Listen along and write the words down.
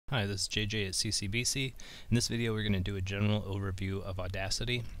Hi, this is JJ at CCBC. In this video we're going to do a general overview of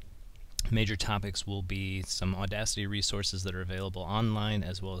Audacity. Major topics will be some Audacity resources that are available online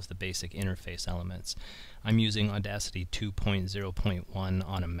as well as the basic interface elements. I'm using Audacity 2.0.1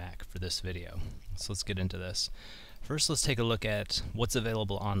 on a Mac for this video. So let's get into this. First, let's take a look at what's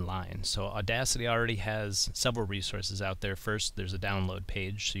available online. So Audacity already has several resources out there. First, there's a download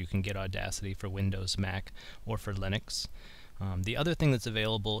page so you can get Audacity for Windows, Mac, or for Linux. The other thing that's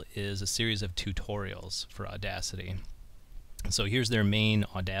available is a series of tutorials for Audacity. So here's their main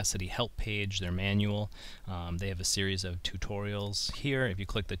Audacity help page, their manual. They have a series of tutorials here. If you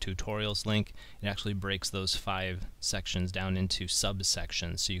click the tutorials link, it actually breaks those 5 sections down into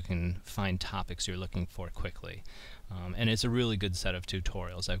subsections so you can find topics you're looking for quickly. And it's a really good set of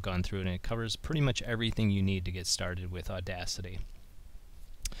tutorials. I've gone through it and it covers pretty much everything you need to get started with Audacity.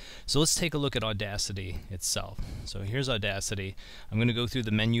 So let's take a look at Audacity itself. So here's Audacity. I'm going to go through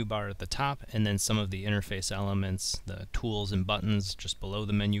the menu bar at the top and then some of the interface elements, the tools and buttons just below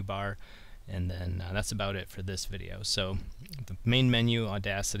the menu bar, and then that's about it for this video. So the main menu,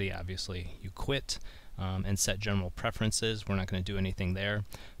 Audacity, obviously you quit and set general preferences. We're not going to do anything there.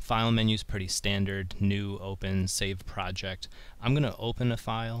 File menu is pretty standard, new, open, save project. I'm going to open a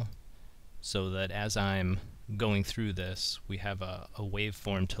file so that as I'm going through this, we have a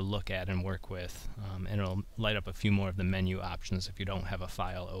waveform to look at and work with, and it'll light up a few more of the menu options if you don't have a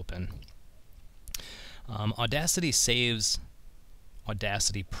file open. Audacity saves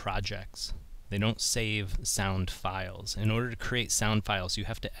Audacity projects. They don't save sound files. In order to create sound files, you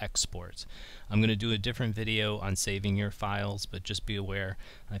have to export. I'm going to do a different video on saving your files, but just be aware,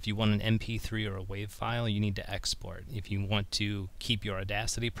 if you want an MP3 or a WAV file, you need to export. If you want to keep your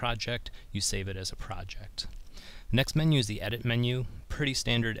Audacity project, you save it as a project. Next menu is the edit menu. Pretty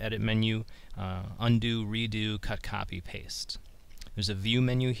standard edit menu. Undo, redo, cut, copy, paste. There's a view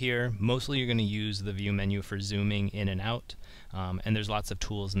menu here. Mostly you're going to use the view menu for zooming in and out, and there's lots of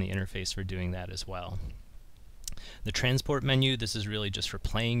tools in the interface for doing that as well. The transport menu, this is really just for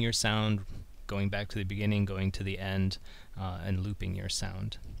playing your sound, going back to the beginning, going to the end, and looping your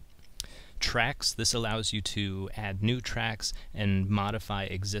sound. Tracks, this allows you to add new tracks and modify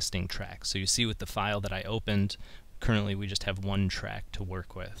existing tracks. So you see with the file that I opened, currently we just have one track to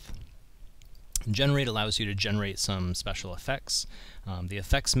work with. Generate allows you to generate some special effects. The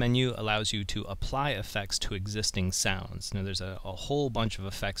effects menu allows you to apply effects to existing sounds. Now there's a whole bunch of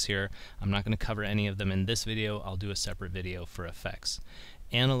effects here. I'm not going to cover any of them in this video. I'll do a separate video for effects.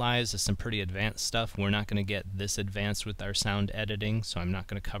 Analyze is some pretty advanced stuff. We're not going to get this advanced with our sound editing, so I'm not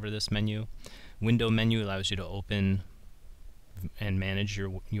going to cover this menu. Window menu allows you to open and manage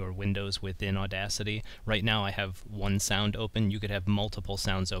your windows within Audacity. Right now I have one sound open. You could have multiple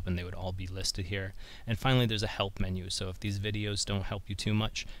sounds open. They would all be listed here. And finally there's a help menu. So if these videos don't help you too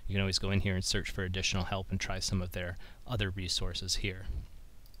much, you can always go in here and search for additional help and try some of their other resources here.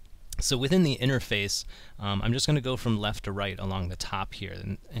 So within the interface, I'm just going to go from left to right along the top here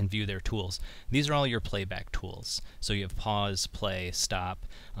and view their tools. These are all your playback tools. So you have pause, play, stop.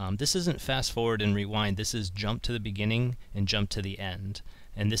 This isn't fast forward and rewind. This is jump to the beginning and jump to the end.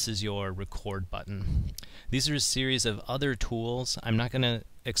 And this is your record button. These are a series of other tools. I'm not going to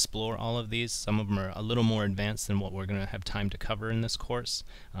explore all of these. Some of them are a little more advanced than what we're going to have time to cover in this course.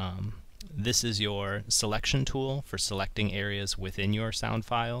 This is your selection tool for selecting areas within your sound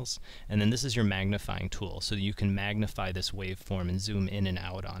files, and then this is your magnifying tool so that you can magnify this waveform and zoom in and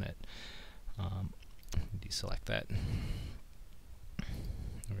out on it. Deselect that.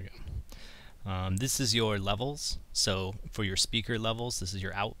 There we go. This is your levels. So for your speaker levels, this is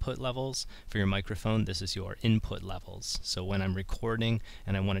your output levels. For your microphone, this is your input levels. So when I'm recording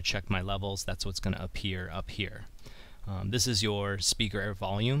and I want to check my levels, that's what's going to appear up here. This is your speaker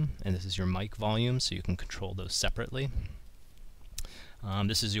volume, and this is your mic volume, so you can control those separately.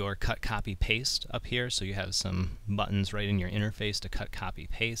 This is your cut, copy, paste up here, so you have some buttons right in your interface to cut, copy,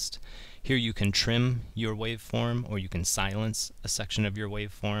 paste. Here you can trim your waveform, or you can silence a section of your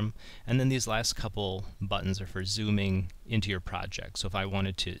waveform. And then these last couple buttons are for zooming into your project. So if I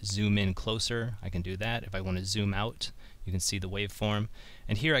wanted to zoom in closer, I can do that. If I want to zoom out, you can see the waveform.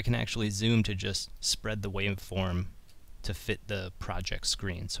 And here I can actually zoom to just spread the waveform to fit the project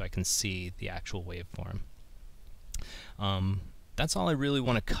screen so I can see the actual waveform. That's all I really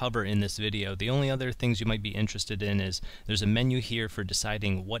want to cover in this video. The only other things you might be interested in is there's a menu here for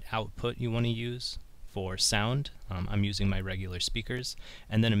deciding what output you want to use for sound. I'm using my regular speakers,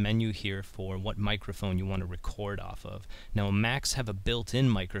 and then a menu here for what microphone you want to record off of. Now Macs have a built-in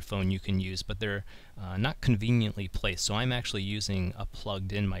microphone you can use, but they're not conveniently placed, so I'm actually using a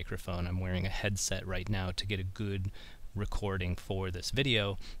plugged-in microphone. I'm wearing a headset right now to get a good recording for this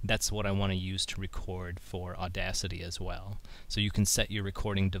video, that's what I want to use to record for Audacity as well. So you can set your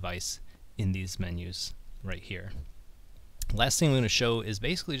recording device in these menus right here. Last thing I'm going to show is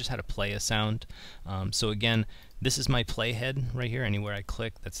basically just how to play a sound. So again, this is my playhead right here. Anywhere I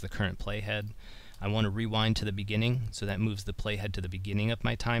click, that's the current playhead. I want to rewind to the beginning, so that moves the playhead to the beginning of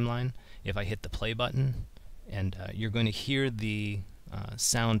my timeline. If I hit the play button, and you're going to hear the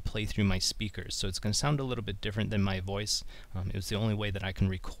sound play through my speakers, so it's going to sound a little bit different than my voice. It was the only way that I can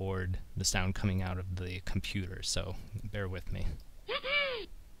record the sound coming out of the computer, so bear with me.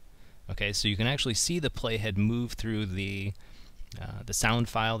 Okay, so you can actually see the playhead move through the sound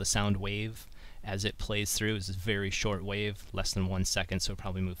file, the sound wave, as it plays through. It's a very short wave, less than 1 second, so it'll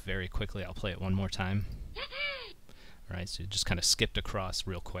probably move very quickly. I'll play it one more time. Alright, so it just kind of skipped across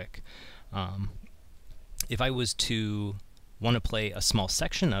real quick. If I was to want to play a small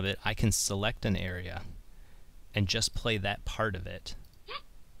section of it, I can select an area and just play that part of it.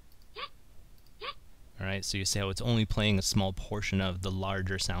 Alright, so you see how it's only playing a small portion of the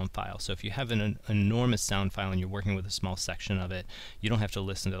larger sound file. So if you have an enormous sound file and you're working with a small section of it, you don't have to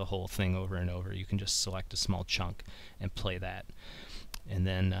listen to the whole thing over and over. You can just select a small chunk and play that. And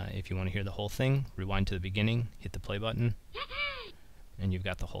then if you want to hear the whole thing, rewind to the beginning, hit the play button, and you've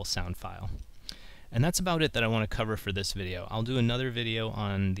got the whole sound file. And that's about it that I want to cover for this video. I'll do another video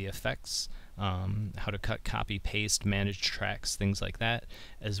on the effects, how to cut, copy, paste, manage tracks, things like that,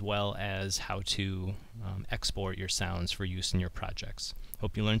 as well as how to export your sounds for use in your projects.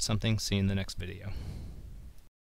 Hope you learned something. See you in the next video.